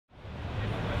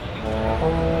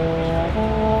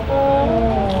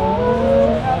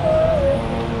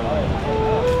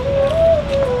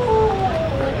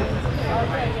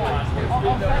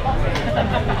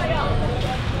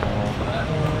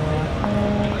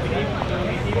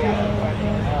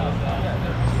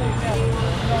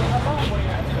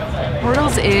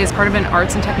is part of an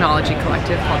arts and technology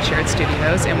collective called Shared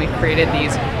Studios, and we've created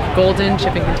these golden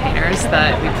shipping containers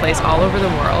that we place all over the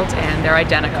world, and they're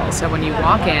identical. So when you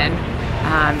walk in,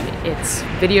 it's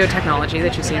video technology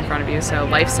that you see in front of you, so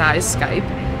life-size Skype,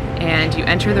 and you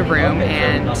enter the room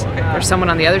and there's someone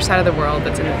on the other side of the world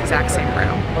that's in the exact same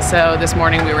room. So this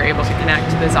morning we were able to connect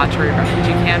to the Za'atari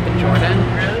Refugee camp in Jordan.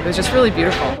 It was just really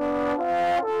beautiful.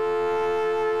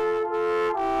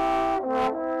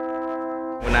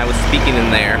 When I was speaking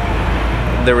in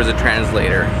there was a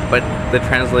translator, but the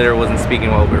translator wasn't speaking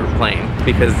while we were playing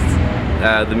because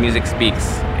the music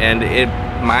speaks, and it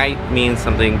might mean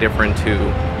something different to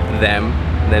them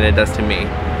than it does to me,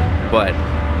 but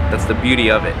that's the beauty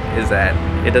of it, is that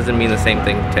it doesn't mean the same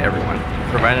thing to everyone.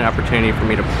 Provide an opportunity for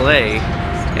me to play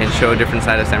and show a different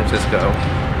side of San Francisco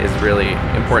is really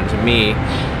important to me,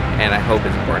 and I hope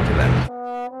it's important to them.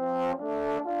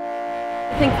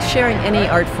 I think sharing any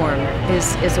art form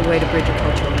is a way to bridge a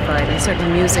cultural divide, and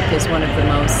certainly music is one of the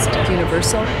most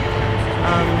universal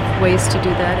ways to do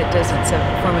that. It's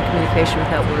a form of communication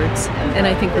without words, and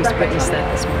I think we've witnessed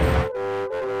that this morning.